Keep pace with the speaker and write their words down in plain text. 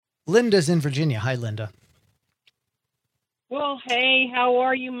Linda's in Virginia. Hi, Linda. Well, hey, how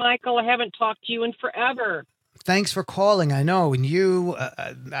are you, Michael? I haven't talked to you in forever. Thanks for calling. I know, and you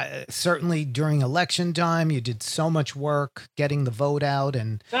certainly during election time, you did so much work getting the vote out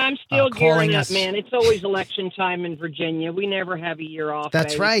and I'm still gearing calling up, us. man. It's always election time in Virginia. We never have a year off,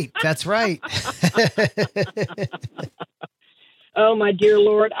 That's baby. right. That's right. Oh, my dear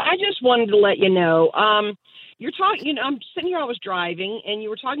Lord. I just wanted to let you know, you're talking, I'm sitting here, I was driving, and you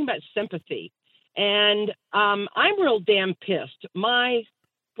were talking about sympathy. And I'm real damn pissed. My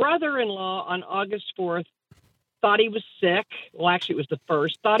brother-in-law on August 4th thought he was sick. Well, actually, it was the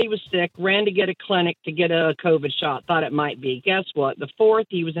first. Thought he was sick, ran to get a clinic to get a COVID shot, thought it might be. Guess what? The 4th,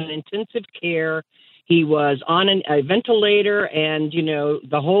 he was in intensive care. He was on a ventilator and,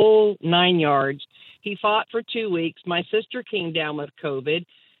 the whole 9 yards. He fought for 2 weeks. My sister came down with COVID.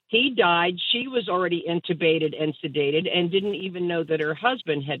 He died. She was already intubated and sedated and didn't even know that her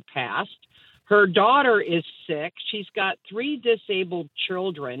husband had passed. Her daughter is sick. She's got 3 disabled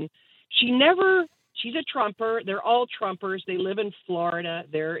children. She's a Trumper. They're all Trumpers. They live in Florida.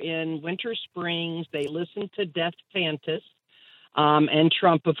 They're in Winter Springs. They listen to Death Fantas and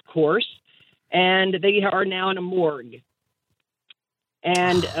Trump, of course. And they are now in a morgue.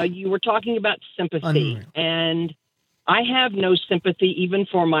 And you were talking about sympathy. Unreal. And I have no sympathy even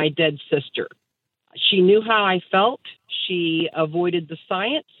for my dead sister. She knew how I felt. She avoided the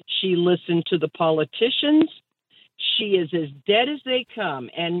science. She listened to the politicians. She is as dead as they come.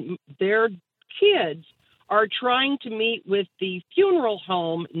 And their kids are trying to meet with the funeral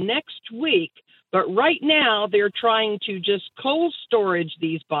home next week. But right now, they're trying to just cold storage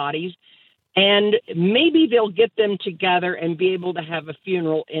these bodies. And maybe they'll get them together and be able to have a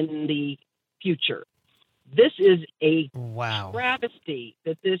funeral in the future. This is a travesty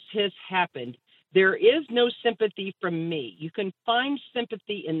that this has happened. There is no sympathy from me. You can find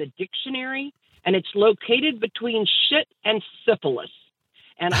sympathy in the dictionary, and it's located between shit and syphilis.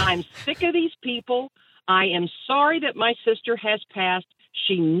 And I'm sick of these people. I am sorry that my sister has passed.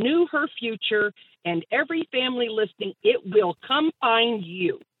 She knew her future, and every family listening, it will come find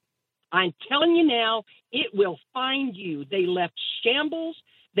you. I'm telling you now, it will find you. They left shambles.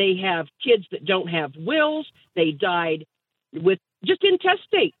 They have kids that don't have wills. They died with just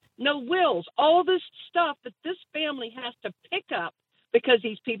intestate, no wills, all this stuff that this family has to pick up because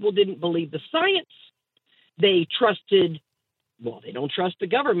these people didn't believe the science. They trusted, they don't trust the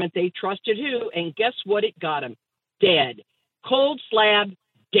government. They trusted who? And guess what? It got them dead. Cold slab,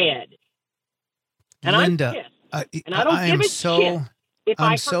 dead. And Linda, I'm pissed. And I don't give a shit.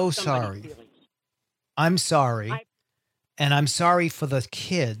 I'm so sorry. I'm sorry. And I'm sorry for the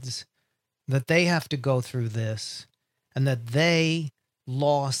kids that they have to go through this and that they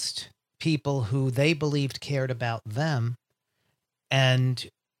lost people who they believed cared about them. And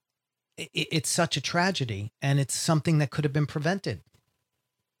it's such a tragedy, and it's something that could have been prevented.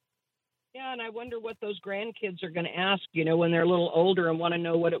 Yeah, and I wonder what those grandkids are going to ask, when they're a little older and want to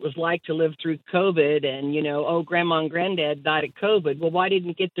know what it was like to live through COVID and, grandma and granddad died of COVID. Well, why didn't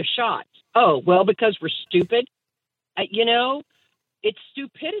you get the shots? Oh, well, because we're stupid. It's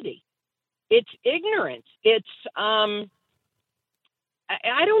stupidity. It's ignorance. It's, I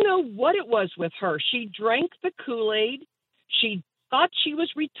don't know what it was with her. She drank the Kool-Aid. She thought she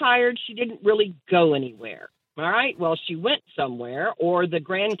was retired. She didn't really go anywhere. All right. Well, she went somewhere, or the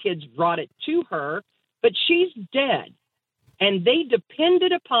grandkids brought it to her, but she's dead. And they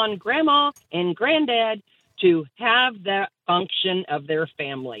depended upon grandma and granddad to have that function of their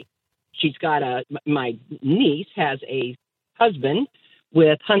family. She's got my niece has a husband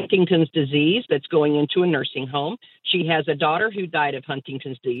with Huntington's disease that's going into a nursing home. She has a daughter who died of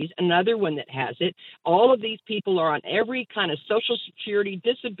Huntington's disease, another one that has it. All of these people are on every kind of Social Security,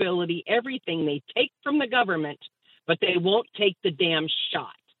 disability, everything they take from the government, but they won't take the damn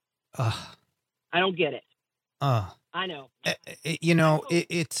shot. I don't get it. I know.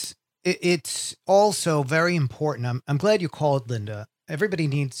 It's also very important. I'm glad you called, Linda. Everybody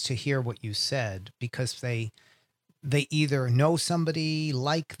needs to hear what you said because they either know somebody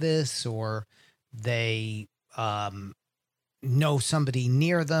like this or they know somebody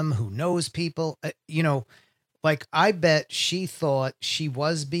near them who knows people. Like I bet she thought she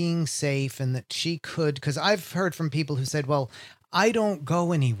was being safe and that she could, because I've heard from people who said, well, I don't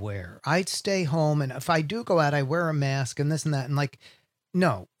go anywhere. I stay home. And if I do go out, I wear a mask and this and that. And like,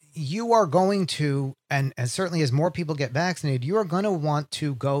 no, you are going to, and certainly as more people get vaccinated, you are going to want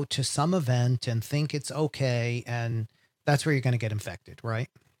to go to some event and think it's okay. And that's where you're going to get infected, right?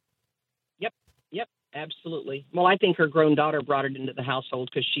 Yep, absolutely. Well, I think her grown daughter brought it into the household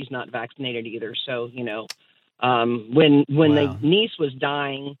because she's not vaccinated either. So, when the niece was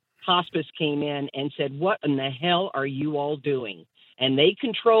dying, hospice came in and said, "What in the hell are you all doing?" And they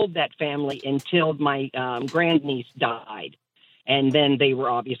controlled that family until my grandniece died. And then they were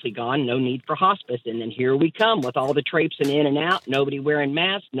obviously gone, no need for hospice. And then here we come with all the traipsing in and out, nobody wearing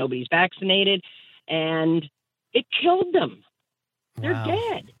masks, nobody's vaccinated. And it killed them. They're Wow.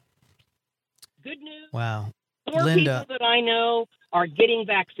 dead. Good news. Wow. More people Linda, that I know are getting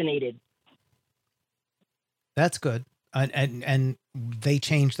vaccinated. that's good. And they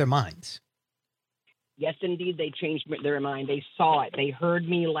changed their minds. Yes, indeed, they changed their mind. They saw it. They heard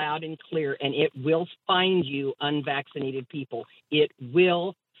me loud and clear, and it will find you, unvaccinated people. It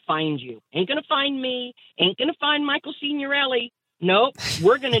will find you. Ain't going to find me. Ain't going to find Michael Signorelli. Nope.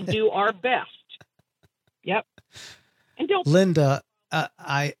 We're going to do our best. Yep. And don't. Linda,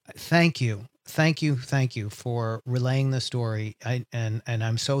 I thank you. Thank you for relaying the story. And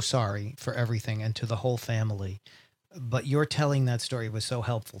I'm so sorry for everything and to the whole family. But your telling that story was so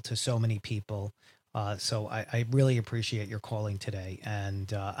helpful to so many people. So I really appreciate your calling today.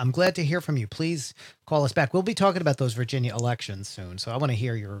 And I'm glad to hear from you. Please call us back. We'll be talking about those Virginia elections soon. So I want to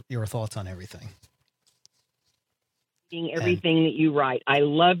hear your thoughts on everything. And Everything that you write. I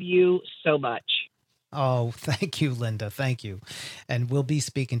love you so much. oh, thank you, Linda. Thank you. And we'll be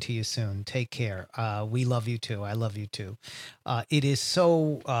speaking to you soon. Take care. We love you too. I love you too. It is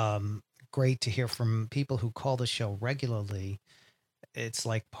so great to hear from people who call the show regularly. It's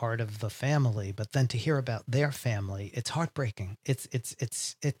like part of the family, but then to hear about their family, it's heartbreaking. It's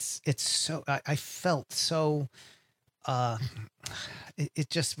so, I felt so, uh, it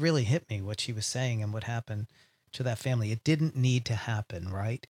just really hit me what she was saying and what happened to that family. It didn't need to happen, right?